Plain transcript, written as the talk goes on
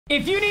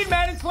If you need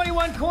Madden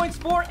 21 coins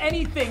for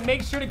anything,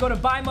 make sure to go to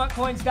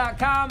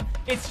buymutcoins.com.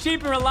 It's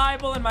cheap and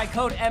reliable, and my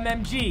code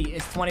MMG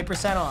is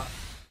 20%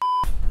 off.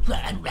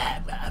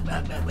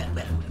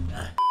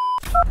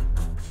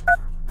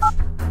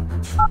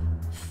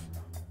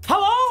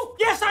 Hello?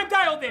 Yes, I'm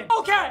dialed in.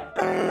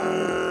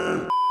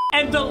 Okay.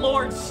 And the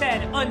Lord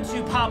said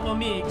unto Papa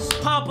Meags,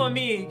 Papa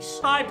Meags,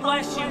 I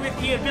bless you with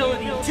the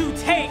ability to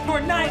take your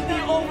 90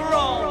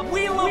 overall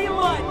Wheel of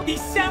MUT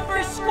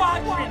December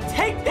Squadron.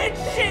 Take this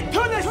shit to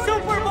the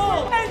Super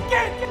Bowl and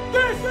get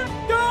this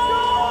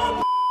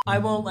done. I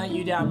won't let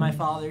you down, my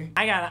father.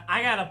 I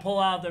gotta pull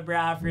out the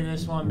bra for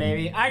this one,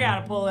 baby. I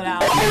gotta pull it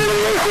out.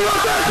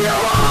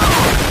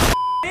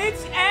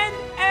 It's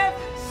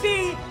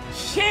NFC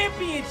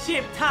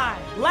Championship time.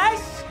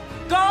 Let's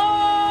go!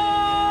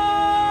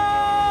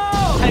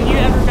 Have you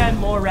ever been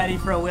more ready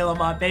for a Wheel of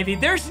MUT, baby?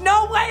 There's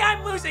no way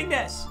I'm losing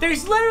this.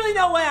 There's literally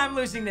no way I'm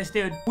losing this,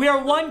 dude. We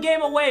are one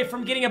game away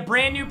from getting a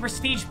brand new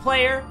prestige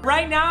player.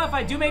 Right now, if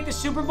I do make the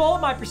Super Bowl,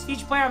 my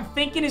prestige player I'm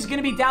thinking is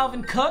gonna be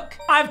Dalvin Cook.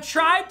 I've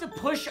tried to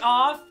push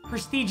off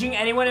prestiging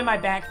anyone in my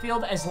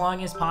backfield as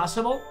long as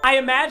possible. I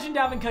imagine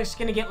Dalvin Cook's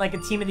gonna get like a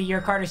Team of the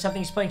Year card or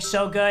something. He's playing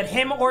so good.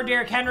 Him or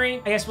Derrick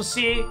Henry. I guess we'll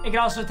see. It could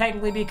also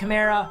technically be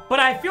Kamara. But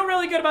I feel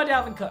really good about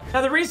Dalvin Cook.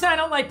 Now, the reason I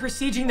don't like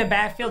prestiging the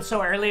backfield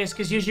so early is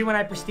because usually when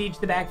I prestige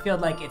the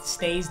backfield, like it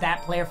stays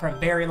that player for a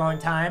very long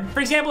time. For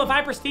example, if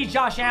I prestige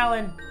Josh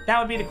Allen, that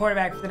would be the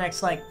quarterback for the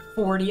next like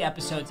 40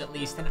 episodes at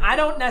least. And I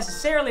don't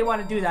necessarily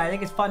want to do that. I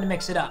think it's fun to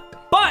mix it up.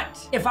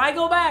 But if I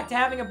go back to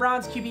having a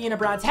bronze QB and a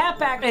bronze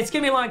halfback, it's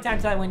gonna be a long time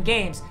till I win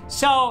games.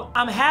 So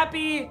I'm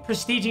happy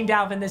prestiging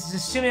Dalvin. This is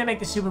assuming I make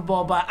the Super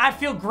Bowl, but I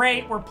feel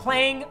great. We're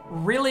playing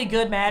really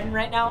good Madden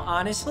right now,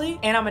 honestly,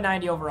 and I'm a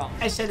 90 overall.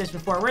 I said this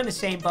before, we're in the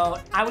same boat.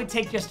 I would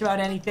take just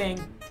about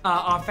anything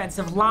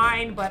offensive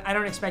line, but I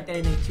don't expect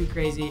anything too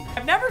crazy.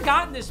 I've never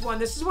gotten this one.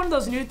 This is one of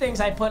those new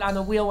things I put on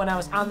the wheel when I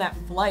was on that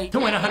flight to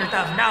win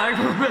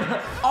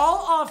 $100,000.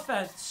 All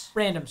offense,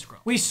 random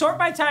scroll. We sort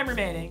by time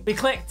remaining. We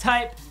click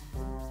type.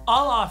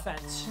 All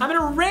offense. I'm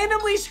gonna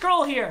randomly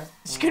scroll here.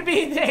 This could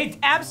be an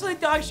absolute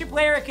dog shit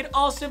player. It could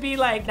also be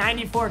like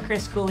 94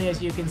 Chris Cooley,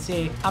 as you can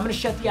see. I'm gonna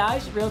shut the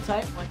eyes real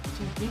tight. 1,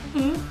 2,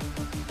 3.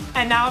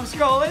 And now I'm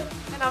scrolling,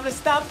 and I'm gonna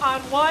stop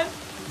on 1,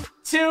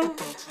 2,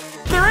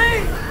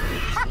 3.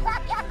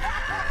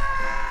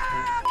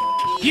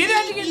 You'd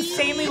have to get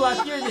insanely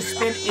luckier. The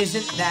spin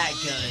isn't that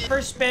good.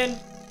 First spin,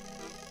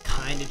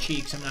 kind of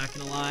cheeks, I'm not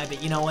gonna lie,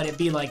 but you know what? It'd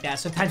be like that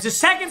sometimes. The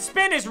second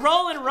spin is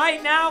rolling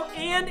right now,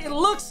 and it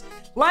looks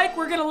like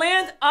we're gonna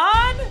land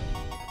on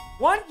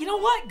one. You know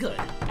what? Good.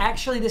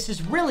 Actually, this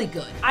is really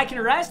good. I can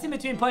rest in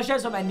between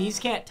push-ups, but my knees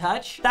can't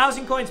touch.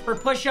 1,000 coins per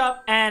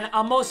push-up, and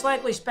I'll most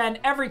likely spend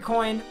every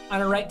coin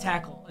on a right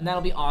tackle, and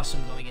that'll be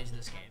awesome going into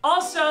this game.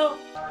 Also,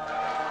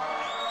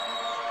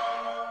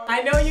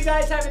 I know you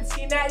guys haven't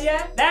seen that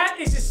yet. That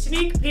is a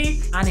sneak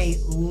peek on a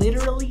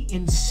literally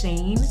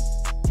insane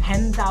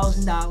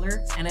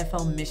 $10,000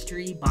 NFL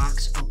mystery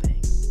box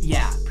opening.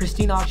 Yeah,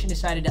 Pristine Auction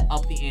decided to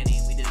up the ante,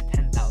 and we did a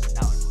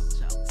 $10,000 one.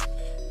 So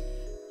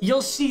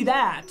you'll see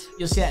that.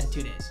 You'll see that in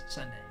 2 days,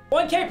 Sunday.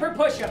 1K per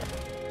push-up.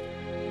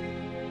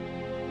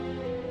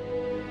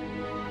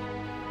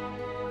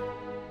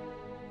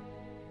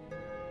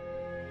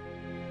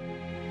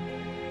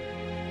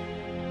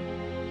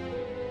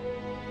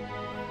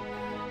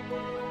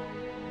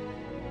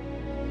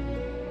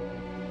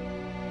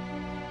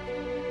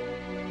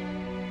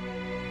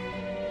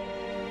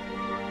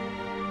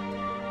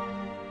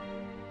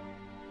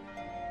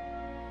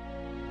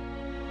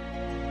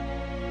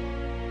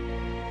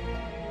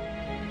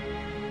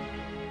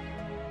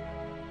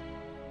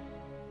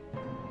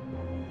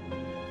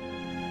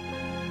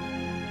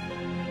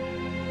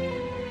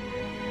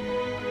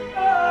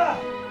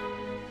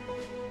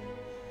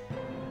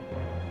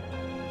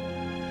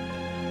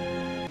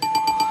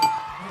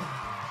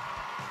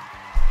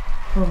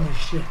 Holy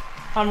shit.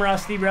 I'm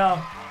rusty, bro.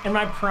 In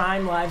my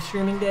prime live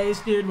streaming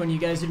days, dude, when you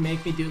guys would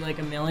make me do like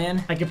 1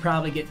 million, I could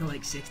probably get to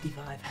like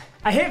 65.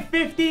 I hit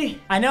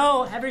 50. I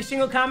know every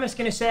single comment's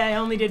gonna say I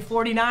only did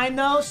 49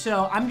 though,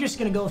 so I'm just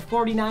gonna go with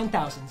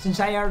 49,000 since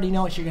I already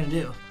know what you're gonna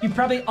do. You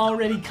probably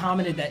already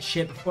commented that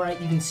shit before I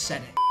even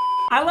said it.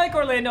 I like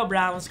Orlando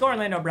Brown. Let's go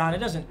Orlando Brown.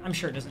 I'm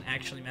sure it doesn't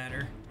actually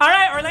matter. All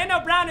right, Orlando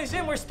Brown is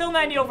in. We're still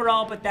 90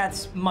 overall, but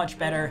that's much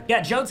better.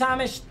 Yeah, Joe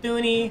Thomas,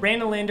 Thuney,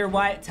 Randall Linder,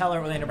 Wyatt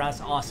Teller, Orlando Brown. That's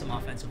an awesome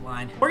offensive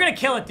line. We're gonna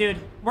kill it, dude.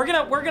 We're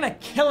gonna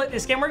kill it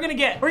this game. We're gonna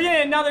get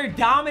another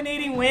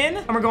dominating win,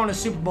 and we're going to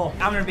Super Bowl.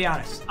 I'm gonna be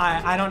honest.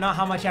 I don't know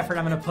how much effort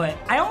I'm gonna put.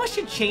 I almost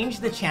should change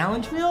the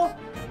challenge wheel.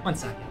 One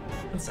second.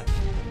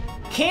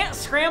 Can't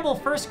scramble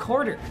first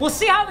quarter. We'll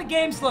see how the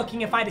game's looking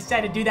if I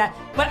decide to do that.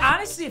 But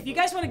honestly, if you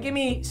guys want to give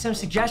me some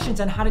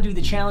suggestions on how to do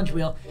the challenge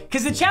wheel,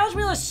 because the challenge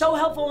wheel is so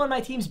helpful when my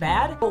team's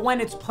bad, but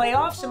when it's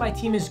playoffs and my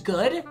team is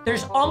good,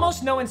 there's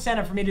almost no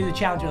incentive for me to do the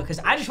challenge wheel because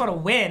I just want to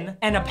win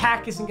and a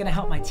pack isn't going to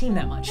help my team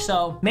that much.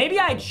 So maybe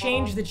I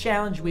change the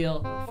challenge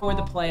wheel for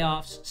the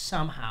playoffs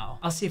somehow.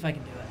 I'll see if I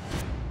can do it.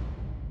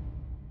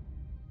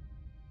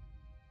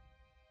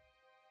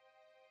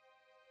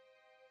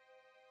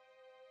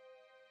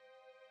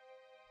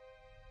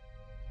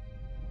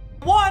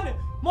 One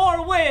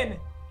more win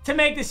to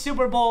make the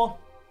Super Bowl.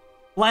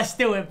 Let's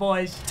do it,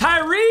 boys.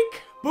 Tyreek,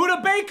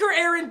 Buda Baker,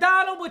 Aaron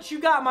Donald, what you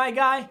got, my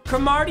guy?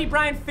 Cromartie,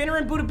 Brian Finner,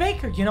 and Buda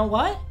Baker. You know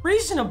what?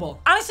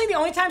 Reasonable. Honestly, the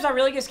only times I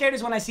really get scared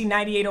is when I see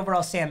 98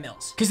 overall Sam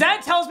Mills. Because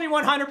that tells me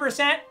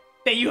 100%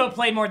 that you have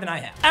played more than I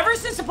have. Ever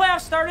since the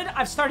playoffs started,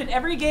 I've started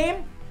every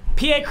game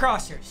PA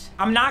crossers.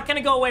 I'm not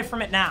gonna go away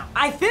from it now.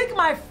 I think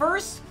my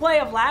first play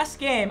of last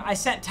game, I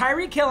sent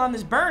Tyreek Hill on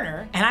this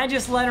burner, and I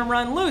just let him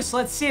run loose.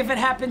 Let's see if it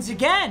happens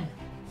again.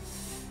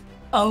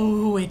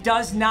 Oh, it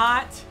does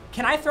not.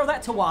 Can I throw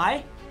that to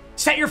Y?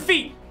 Set your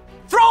feet.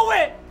 Throw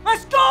it!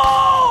 Let's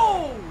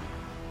go!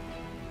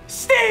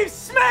 Steve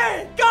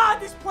Smith! God,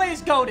 this play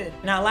is goated.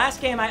 Now,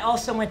 last game, I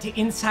also went to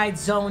inside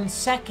zone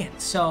second,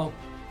 so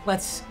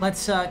let's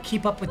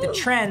keep up with the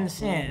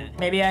trends. Yeah.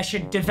 Maybe I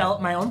should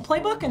develop my own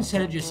playbook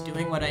instead of just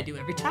doing what I do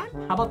every time.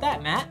 How about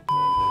that, Matt?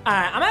 All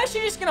right, I'm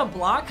actually just gonna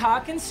block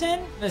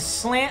Hawkinson, the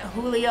slant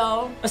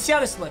Julio. Let's see how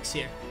this looks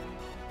here.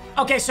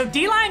 Okay, so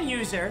D-line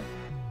user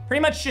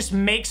pretty much just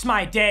makes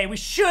my day. We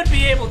should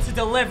be able to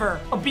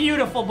deliver a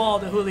beautiful ball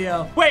to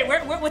Julio. Wait,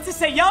 what's it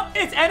say? Yup,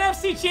 it's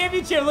NFC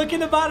Championship. Look in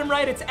the bottom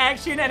right. It's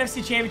actually an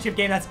NFC Championship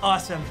game. That's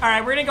awesome. All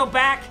right, we're gonna go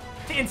back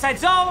to inside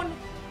zone.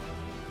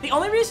 The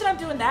only reason I'm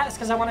doing that is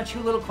because I want to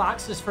chew little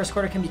clocks so this first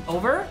quarter can be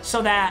over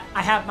so that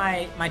I have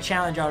my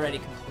challenge already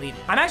completed.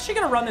 I'm actually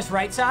gonna run this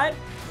right side.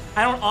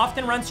 I don't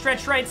often run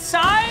stretch right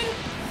side.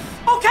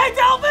 Okay,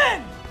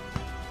 Delvin!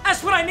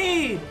 That's what I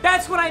need.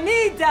 That's what I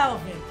need,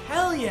 Delvin.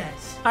 Hell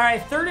yes. All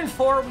right, 3rd and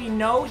 4. We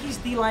know he's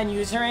D-line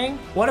usering.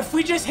 What if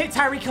we just hit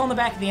Tyreek Hill in the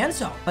back of the end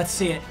zone? Let's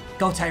see it.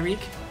 Go, Tyreek.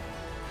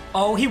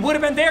 Oh, he would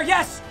have been there.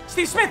 Yes.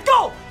 Steve Smith,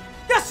 go.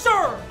 Yes,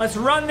 sir. Let's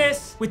run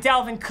this with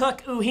Dalvin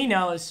Cook. Ooh, he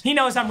knows. He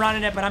knows I'm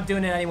running it, but I'm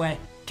doing it anyway.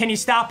 Can you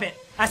stop it?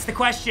 That's the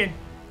question.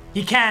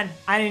 He can.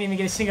 I didn't even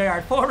get a single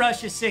yard. 4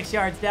 rushes, 6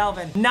 yards.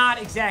 Dalvin,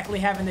 not exactly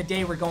having the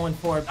day we're going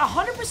for.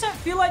 100%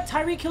 feel like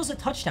Tyreek Hill's a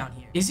touchdown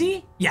here. Is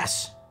he?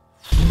 Yes.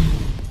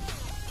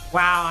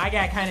 Wow, I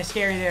got kind of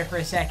scary there for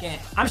a second.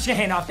 I'm just gonna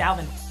hand off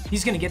Dalvin.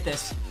 He's gonna get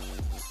this.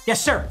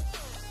 Yes, sir.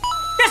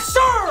 Yes,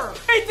 sir!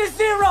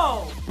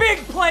 8-0. Big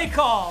play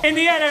call in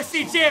the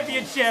NFC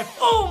Championship.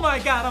 Oh my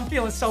God, I'm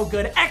feeling so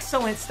good.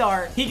 Excellent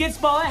start. He gets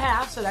ball at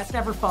half, so that's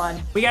never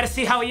fun. We got to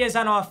see how he is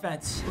on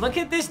offense. Look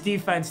at this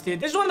defense, dude.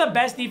 This is one of the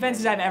best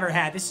defenses I've ever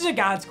had. This is a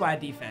God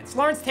Squad defense.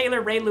 Lawrence Taylor,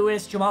 Ray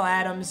Lewis, Jamal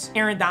Adams,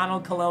 Aaron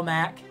Donald, Khalil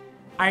Mack.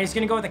 All right, he's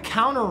gonna go with a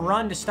counter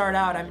run to start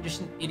out. I'm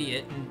just an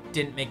idiot and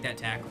didn't make that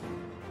tackle.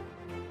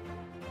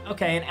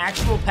 Okay, an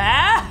actual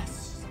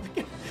pass.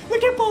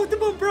 Look at both of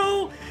them,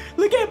 bro.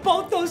 Look at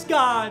both those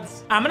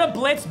gods. I'm gonna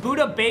blitz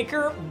Buda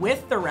Baker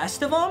with the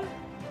rest of them.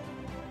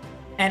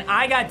 And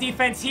I got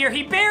defense here.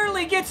 He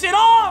barely gets it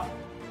off.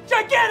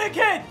 Gigantic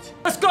hit.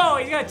 Let's go.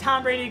 He's got a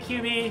Tom Brady at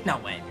QB. No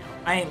way.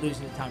 I ain't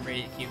losing to Tom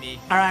Brady at QB.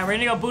 All right, we're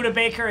gonna go Buda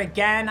Baker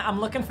again. I'm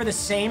looking for the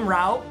same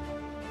route.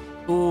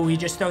 Ooh, he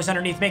just throws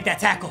underneath. Make that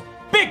tackle.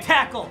 Big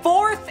tackle.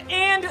 4th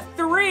and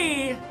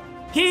 3.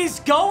 He's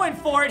going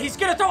for it. He's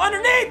gonna throw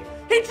underneath.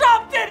 He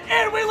dropped it,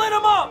 and we lit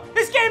him up.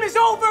 This game is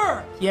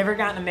over. You ever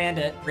gotten a man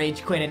to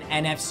rage quit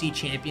an NFC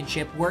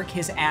Championship, work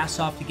his ass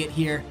off to get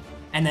here,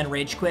 and then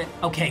rage quit?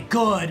 Okay,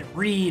 good.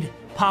 Read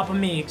Papa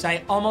Meags.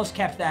 I almost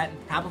kept that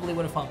and probably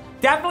would have fumbled.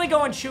 Definitely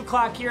going chew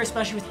clock here,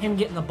 especially with him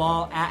getting the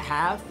ball at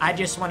half. I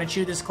just want to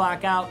chew this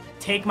clock out,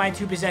 take my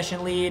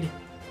 2-possession lead,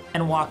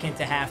 and walk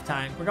into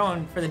halftime. We're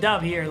going for the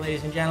dub here,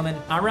 ladies and gentlemen.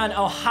 I run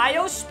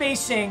Ohio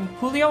spacing,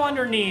 Julio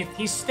underneath.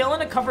 He's still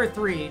in a cover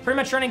 3. Pretty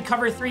much running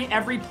cover 3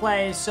 every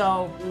play,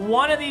 so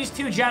one of these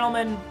two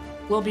gentlemen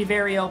will be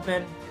very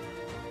open.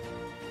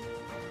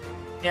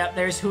 Yep,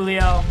 there's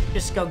Julio.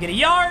 Just go get a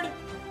yard.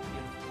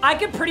 I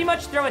could pretty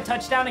much throw a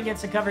touchdown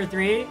against a cover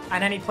 3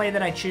 on any play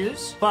that I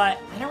choose, but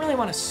I don't really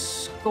want to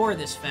score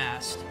this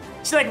fast.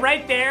 See, like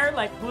right there,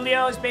 like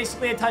Julio is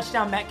basically a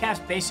touchdown. Metcalf's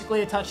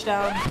basically a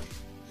touchdown.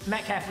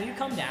 Metcalf, will you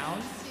come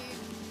down?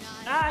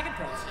 Ah, I can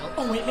throw it still.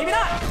 Oh, wait, maybe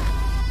not.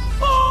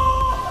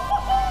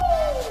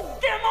 Oh!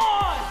 Come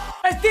on!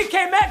 That's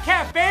DK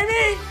Metcalf,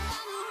 baby!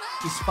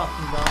 He's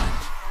fucking gone.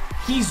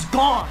 He's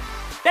gone.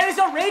 That is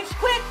a rage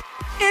quit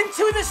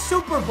into the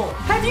Super Bowl.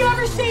 Have you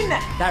ever seen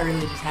that? That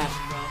really just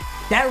happened, bro.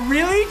 That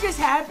really just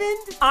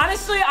happened?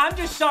 Honestly, I'm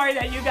just sorry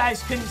that you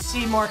guys couldn't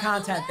see more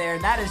content there.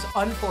 That is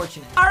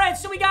unfortunate. All right,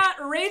 so we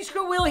got Rage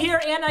Quit Will here,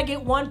 and I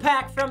get 1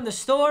 pack from the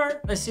store.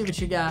 Let's see what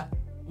you got.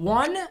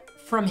 1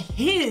 from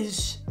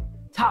his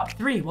top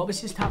 3. What was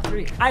his top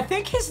 3? I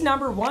think his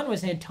number 1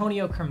 was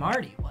Antonio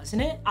Cromartie,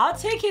 wasn't it? I'll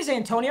take his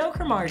Antonio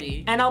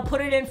Cromartie and I'll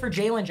put it in for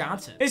Jalen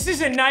Johnson. This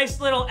is a nice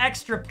little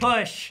extra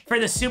push for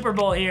the Super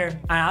Bowl here.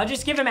 All right, I'll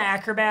just give him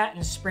Acrobat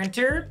and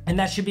Sprinter, and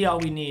that should be all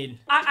we need.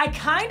 I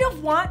kind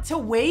of want to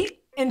wait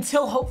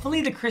until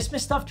hopefully the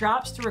Christmas stuff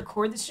drops to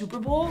record the Super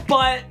Bowl,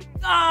 but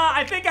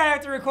I think I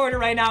have to record it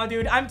right now,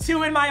 dude. I'm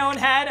too in my own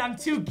head. I'm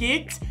too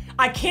geeked.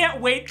 I can't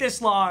wait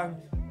this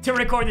long to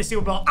record the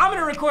Super Bowl. I'm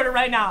gonna record it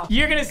right now.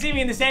 You're gonna see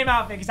me in the same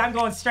outfit because I'm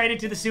going straight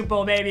into the Super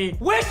Bowl, baby.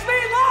 Wish me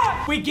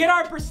luck! We get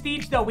our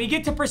prestige though. We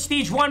get to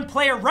prestige 1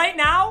 player right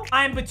now.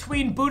 I am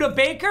between Buda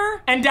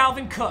Baker and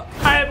Dalvin Cook.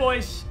 All right,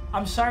 boys.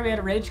 I'm sorry we had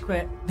to rage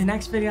quit. The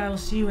next video I will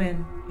see you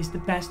in is the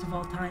best of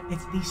all time.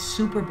 It's the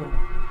Super Bowl.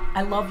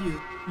 I love you.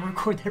 I'm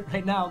recording it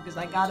right now because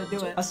I gotta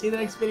do it. I'll see you in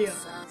the next video.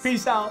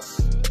 Peace out.